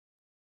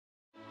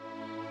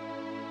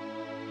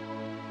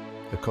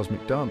a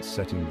cosmic dance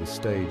setting the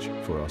stage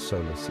for our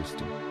solar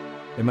system.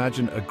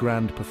 Imagine a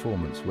grand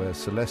performance where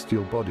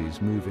celestial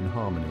bodies move in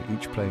harmony,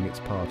 each playing its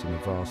part in a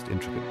vast,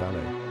 intricate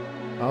ballet.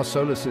 Our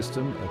solar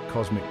system, a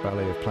cosmic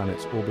ballet of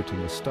planets orbiting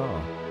a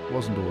star,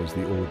 wasn't always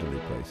the orderly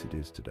place it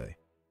is today.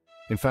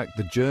 In fact,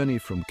 the journey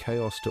from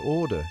chaos to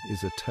order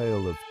is a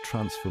tale of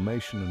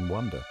transformation and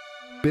wonder.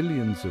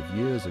 Billions of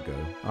years ago,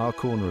 our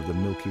corner of the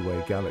Milky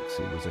Way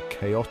galaxy was a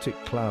chaotic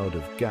cloud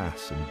of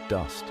gas and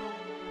dust,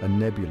 a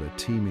nebula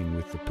teeming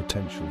with the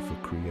potential for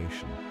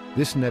creation.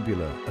 This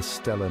nebula, a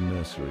stellar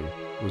nursery,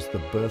 was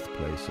the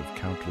birthplace of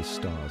countless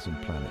stars and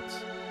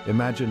planets.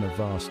 Imagine a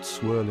vast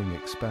swirling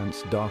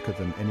expanse darker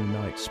than any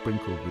night,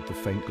 sprinkled with the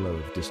faint glow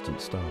of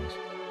distant stars.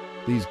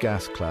 These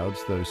gas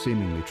clouds, though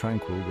seemingly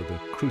tranquil, were the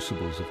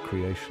crucibles of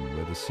creation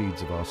where the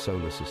seeds of our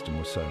solar system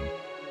were sown.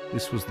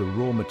 This was the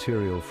raw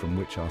material from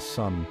which our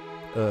Sun,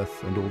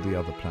 Earth, and all the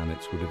other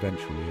planets would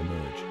eventually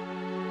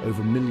emerge.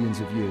 Over millions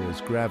of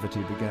years,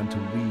 gravity began to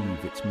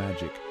weave its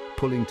magic,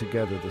 pulling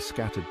together the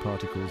scattered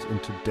particles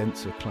into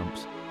denser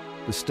clumps.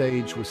 The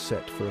stage was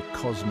set for a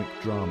cosmic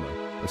drama,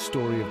 a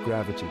story of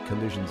gravity,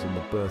 collisions, and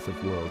the birth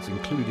of worlds,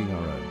 including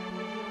our own.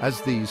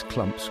 As these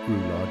clumps grew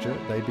larger,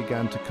 they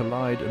began to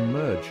collide and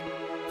merge,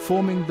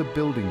 forming the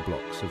building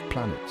blocks of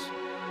planets.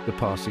 The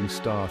passing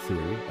star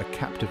theory, a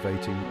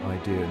captivating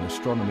idea in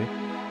astronomy,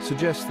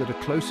 suggests that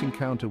a close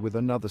encounter with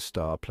another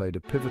star played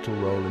a pivotal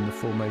role in the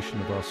formation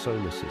of our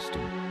solar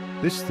system.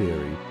 This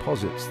theory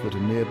posits that a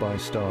nearby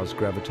star's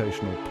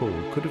gravitational pull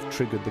could have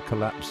triggered the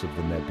collapse of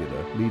the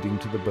nebula, leading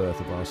to the birth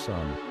of our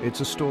Sun.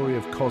 It's a story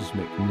of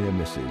cosmic near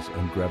misses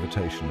and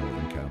gravitational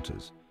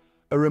encounters.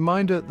 A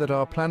reminder that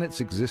our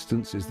planet's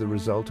existence is the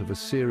result of a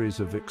series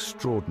of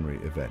extraordinary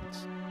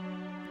events.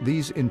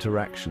 These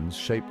interactions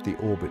shaped the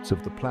orbits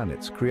of the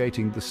planets,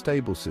 creating the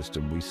stable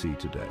system we see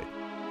today.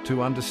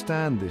 To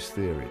understand this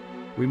theory,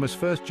 we must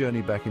first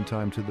journey back in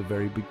time to the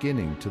very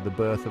beginning, to the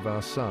birth of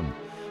our Sun.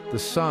 The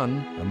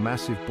Sun, a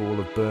massive ball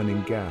of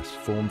burning gas,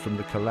 formed from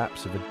the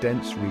collapse of a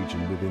dense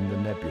region within the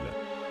nebula.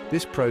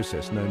 This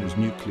process, known as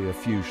nuclear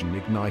fusion,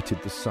 ignited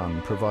the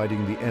Sun,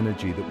 providing the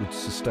energy that would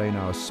sustain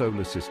our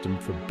solar system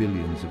for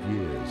billions of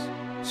years.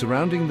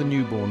 Surrounding the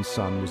newborn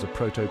Sun was a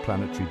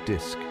protoplanetary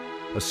disk,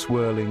 a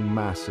swirling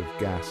mass of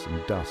gas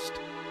and dust.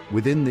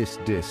 Within this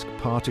disk,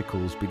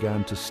 particles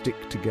began to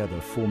stick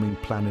together, forming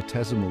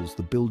planetesimals,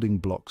 the building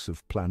blocks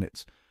of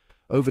planets.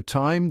 Over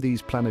time,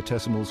 these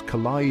planetesimals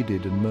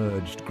collided and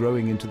merged,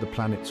 growing into the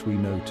planets we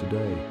know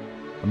today.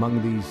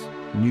 Among these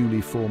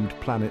newly formed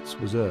planets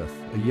was Earth,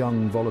 a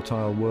young,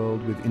 volatile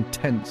world with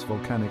intense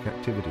volcanic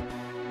activity.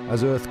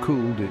 As Earth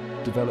cooled,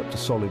 it developed a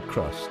solid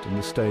crust, and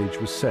the stage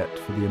was set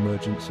for the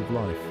emergence of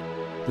life.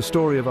 The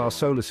story of our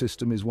solar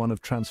system is one of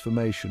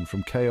transformation,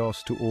 from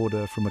chaos to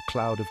order, from a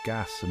cloud of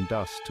gas and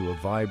dust to a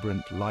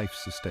vibrant,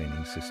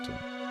 life-sustaining system.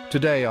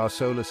 Today, our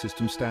solar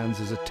system stands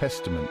as a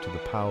testament to the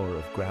power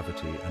of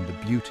gravity and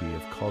the beauty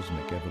of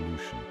cosmic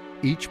evolution.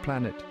 Each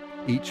planet,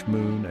 each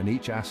moon, and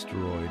each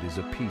asteroid is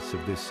a piece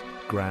of this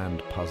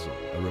grand puzzle,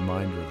 a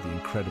reminder of the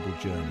incredible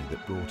journey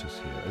that brought us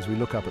here. As we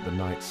look up at the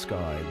night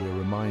sky, we're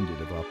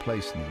reminded of our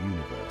place in the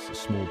universe, a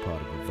small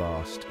part of a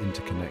vast,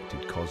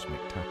 interconnected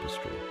cosmic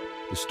tapestry.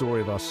 The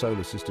story of our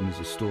solar system is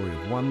a story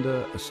of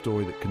wonder, a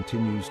story that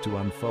continues to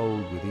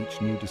unfold with each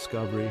new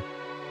discovery.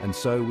 And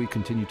so we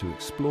continue to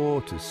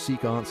explore, to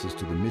seek answers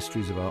to the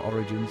mysteries of our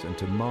origins, and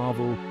to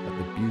marvel at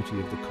the beauty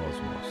of the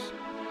cosmos.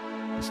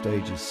 The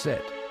stage is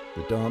set,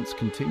 the dance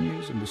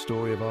continues, and the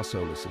story of our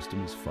solar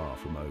system is far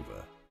from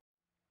over.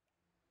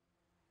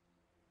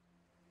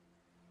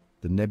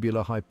 The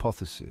nebula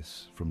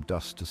hypothesis, from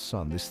dust to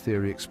sun. This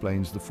theory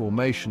explains the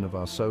formation of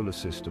our solar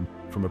system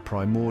from a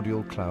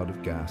primordial cloud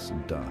of gas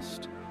and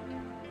dust.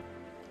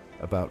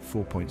 About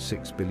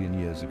 4.6 billion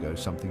years ago,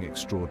 something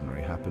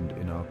extraordinary happened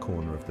in our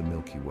corner of the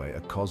Milky Way, a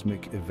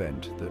cosmic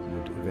event that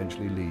would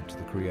eventually lead to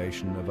the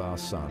creation of our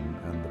Sun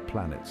and the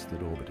planets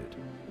that orbit it.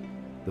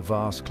 The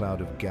vast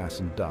cloud of gas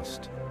and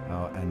dust,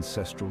 our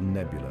ancestral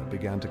nebula,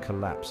 began to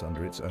collapse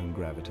under its own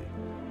gravity.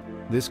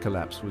 This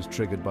collapse was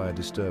triggered by a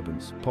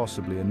disturbance,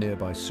 possibly a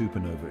nearby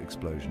supernova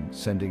explosion,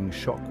 sending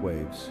shock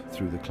waves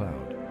through the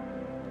cloud.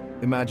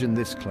 Imagine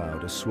this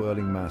cloud, a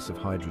swirling mass of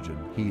hydrogen,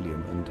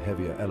 helium, and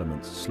heavier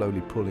elements,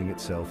 slowly pulling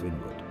itself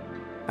inward.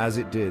 As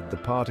it did, the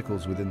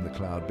particles within the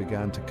cloud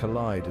began to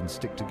collide and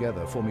stick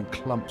together, forming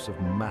clumps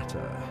of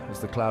matter. As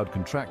the cloud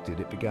contracted,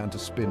 it began to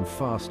spin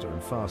faster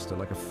and faster,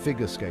 like a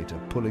figure skater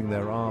pulling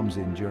their arms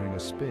in during a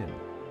spin.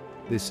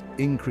 This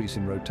increase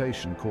in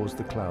rotation caused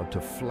the cloud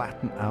to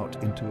flatten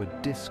out into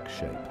a disc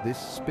shape. This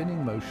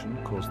spinning motion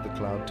caused the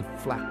cloud to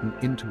flatten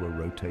into a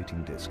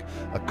rotating disc,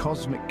 a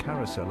cosmic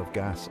carousel of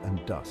gas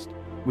and dust.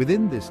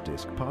 Within this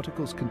disc,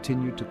 particles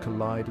continued to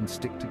collide and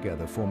stick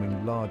together,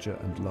 forming larger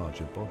and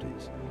larger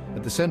bodies.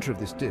 At the center of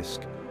this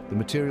disc, the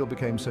material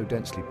became so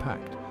densely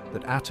packed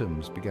that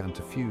atoms began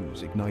to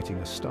fuse, igniting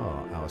a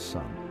star, our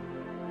Sun.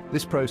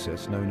 This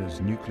process, known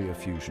as nuclear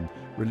fusion,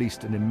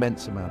 released an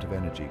immense amount of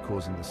energy,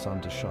 causing the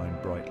Sun to shine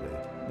brightly.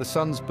 The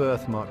Sun's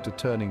birth marked a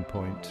turning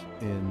point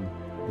in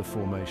the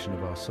formation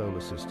of our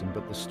solar system,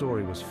 but the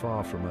story was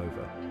far from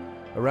over.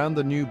 Around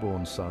the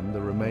newborn sun, the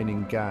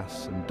remaining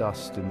gas and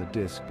dust in the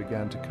disk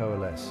began to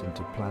coalesce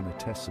into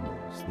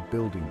planetesimals, the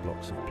building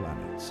blocks of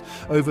planets.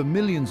 Over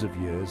millions of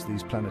years,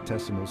 these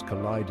planetesimals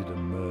collided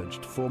and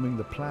merged, forming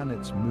the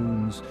planets,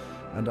 moons,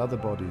 and other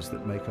bodies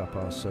that make up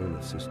our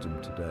solar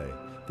system today.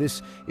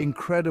 This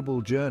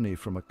incredible journey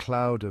from a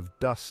cloud of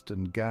dust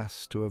and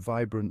gas to a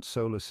vibrant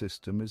solar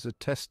system is a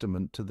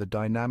testament to the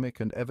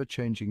dynamic and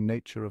ever-changing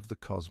nature of the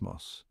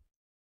cosmos.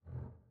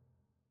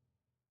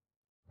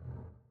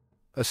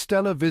 A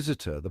stellar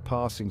visitor, the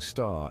passing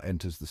star,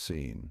 enters the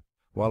scene.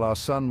 While our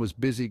sun was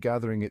busy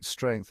gathering its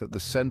strength at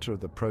the center of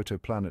the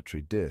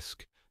protoplanetary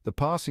disk, the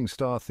passing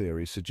star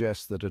theory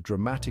suggests that a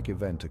dramatic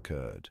event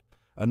occurred.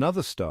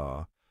 Another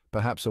star,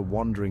 perhaps a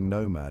wandering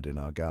nomad in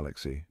our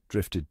galaxy,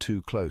 drifted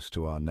too close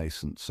to our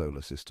nascent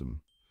solar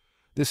system.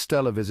 This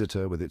stellar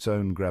visitor, with its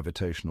own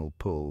gravitational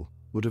pull,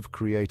 would have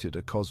created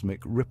a cosmic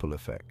ripple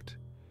effect.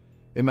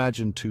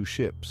 Imagine two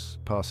ships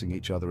passing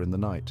each other in the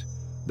night,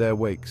 their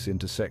wakes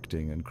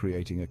intersecting and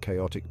creating a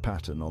chaotic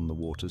pattern on the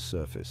water's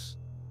surface.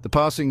 The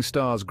passing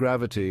star's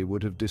gravity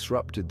would have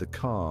disrupted the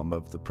calm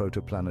of the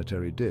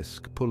protoplanetary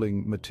disk,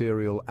 pulling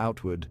material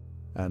outward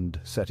and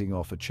setting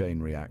off a chain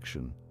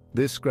reaction.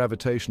 This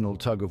gravitational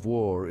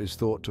tug-of-war is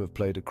thought to have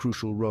played a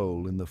crucial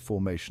role in the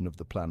formation of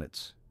the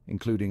planets,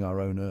 including our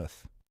own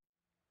Earth.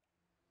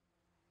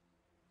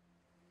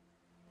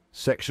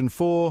 Section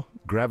 4.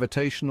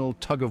 Gravitational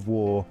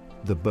tug-of-war,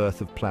 the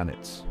birth of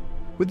planets.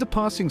 With the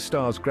passing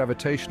star's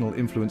gravitational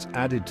influence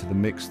added to the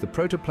mix, the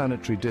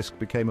protoplanetary disk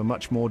became a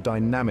much more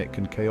dynamic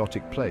and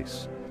chaotic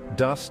place.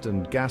 Dust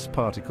and gas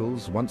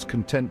particles, once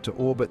content to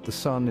orbit the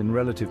sun in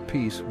relative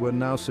peace, were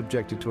now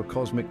subjected to a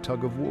cosmic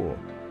tug-of-war.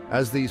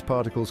 As these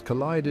particles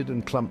collided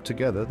and clumped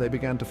together, they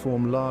began to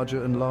form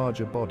larger and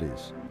larger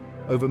bodies.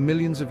 Over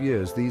millions of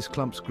years, these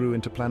clumps grew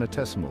into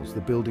planetesimals,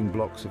 the building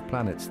blocks of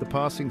planets. The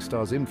passing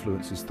star's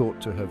influence is thought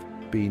to have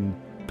been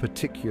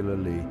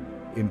particularly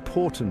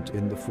important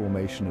in the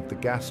formation of the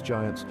gas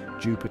giants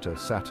Jupiter,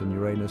 Saturn,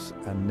 Uranus,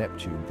 and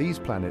Neptune. These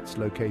planets,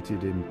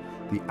 located in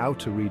the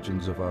outer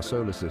regions of our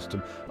solar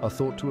system, are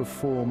thought to have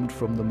formed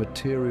from the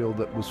material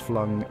that was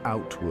flung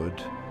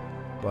outward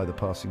by the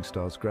passing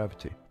star's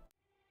gravity.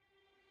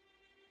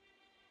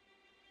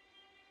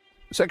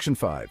 Section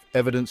 5.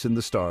 Evidence in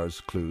the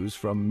stars, clues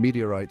from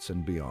Meteorites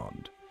and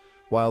Beyond.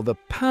 While the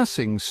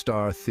passing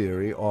star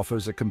theory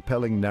offers a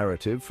compelling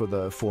narrative for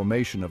the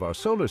formation of our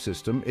solar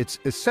system, it's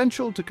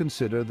essential to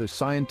consider the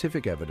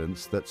scientific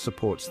evidence that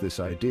supports this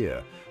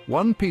idea.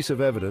 One piece of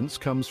evidence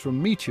comes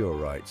from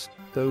meteorites,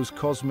 those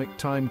cosmic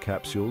time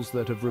capsules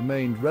that have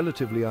remained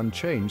relatively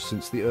unchanged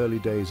since the early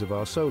days of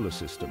our solar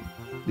system.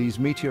 These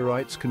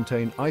meteorites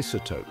contain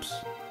isotopes,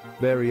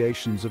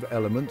 variations of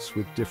elements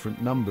with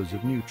different numbers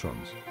of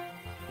neutrons.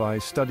 By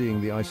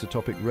studying the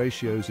isotopic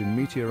ratios in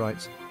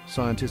meteorites,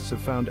 scientists have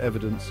found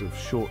evidence of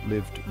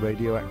short-lived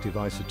radioactive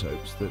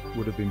isotopes that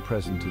would have been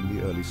present in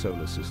the early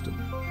solar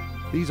system.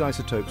 These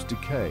isotopes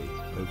decay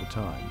over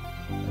time,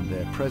 and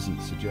their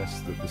presence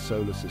suggests that the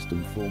solar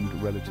system formed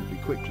relatively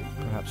quickly,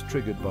 perhaps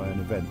triggered by an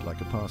event like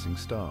a passing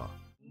star.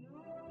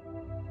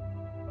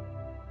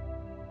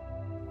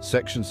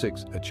 Section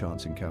 6, a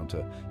chance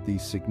encounter, the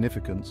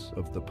significance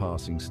of the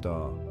passing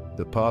star.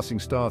 The passing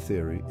star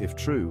theory, if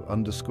true,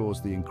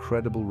 underscores the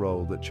incredible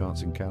role that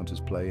chance encounters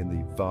play in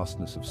the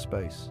vastness of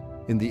space.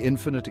 In the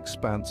infinite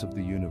expanse of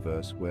the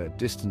universe, where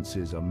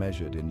distances are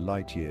measured in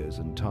light years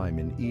and time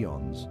in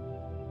eons,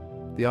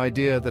 the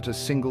idea that a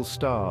single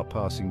star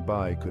passing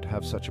by could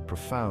have such a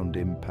profound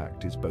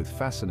impact is both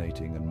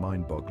fascinating and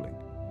mind-boggling.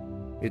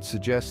 It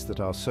suggests that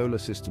our solar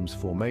system's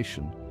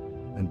formation,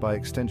 and by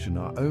extension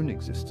our own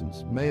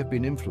existence, may have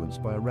been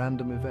influenced by a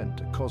random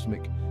event, a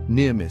cosmic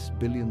near-miss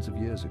billions of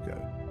years ago.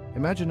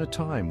 Imagine a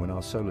time when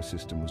our solar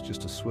system was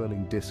just a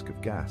swirling disk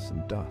of gas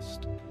and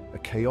dust, a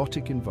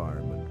chaotic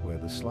environment where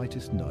the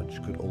slightest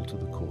nudge could alter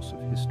the course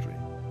of history.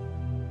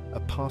 A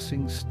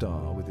passing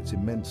star with its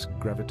immense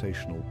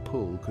gravitational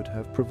pull could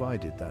have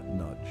provided that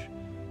nudge,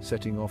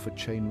 setting off a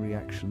chain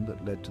reaction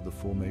that led to the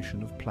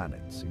formation of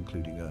planets,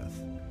 including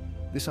Earth.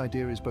 This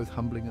idea is both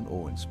humbling and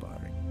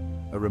awe-inspiring,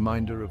 a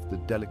reminder of the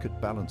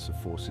delicate balance of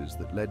forces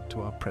that led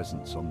to our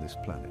presence on this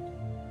planet.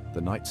 The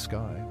night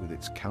sky, with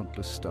its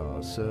countless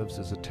stars, serves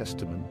as a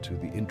testament to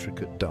the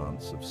intricate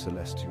dance of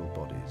celestial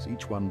bodies,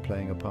 each one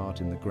playing a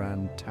part in the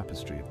grand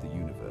tapestry of the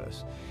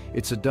universe.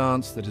 It's a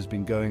dance that has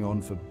been going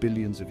on for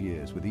billions of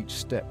years, with each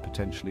step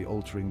potentially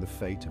altering the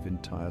fate of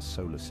entire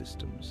solar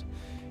systems.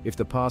 If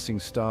the passing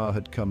star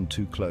had come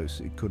too close,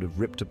 it could have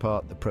ripped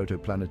apart the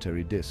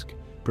protoplanetary disk,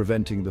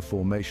 preventing the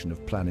formation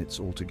of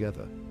planets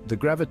altogether. The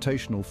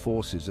gravitational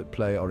forces at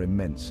play are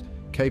immense,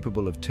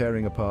 capable of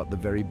tearing apart the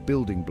very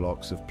building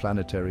blocks of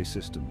planetary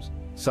systems.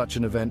 Such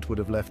an event would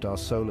have left our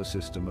solar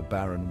system a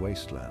barren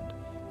wasteland,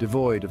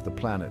 devoid of the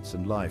planets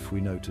and life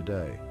we know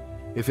today.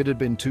 If it had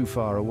been too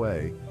far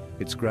away,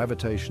 its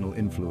gravitational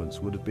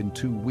influence would have been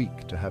too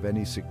weak to have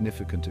any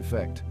significant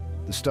effect.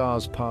 The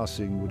star's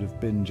passing would have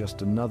been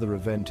just another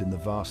event in the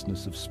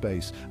vastness of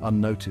space,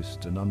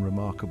 unnoticed and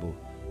unremarkable.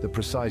 The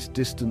precise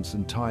distance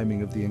and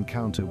timing of the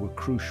encounter were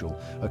crucial,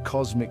 a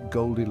cosmic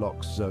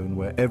Goldilocks zone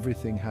where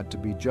everything had to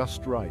be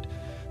just right.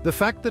 The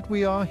fact that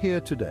we are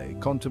here today,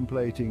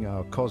 contemplating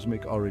our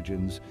cosmic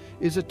origins,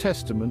 is a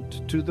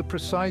testament to the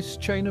precise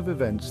chain of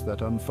events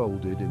that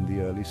unfolded in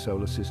the early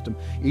solar system.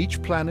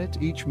 Each planet,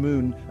 each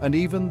moon, and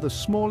even the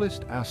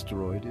smallest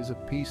asteroid is a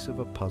piece of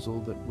a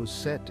puzzle that was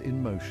set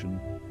in motion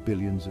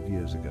billions of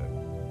years ago.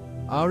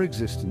 Our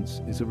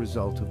existence is a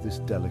result of this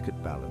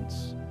delicate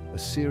balance, a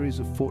series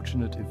of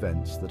fortunate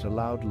events that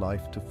allowed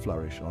life to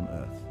flourish on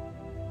Earth.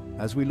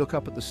 As we look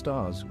up at the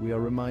stars, we are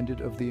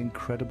reminded of the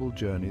incredible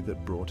journey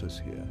that brought us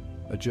here,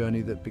 a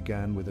journey that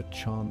began with a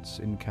chance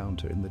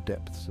encounter in the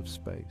depths of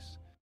space.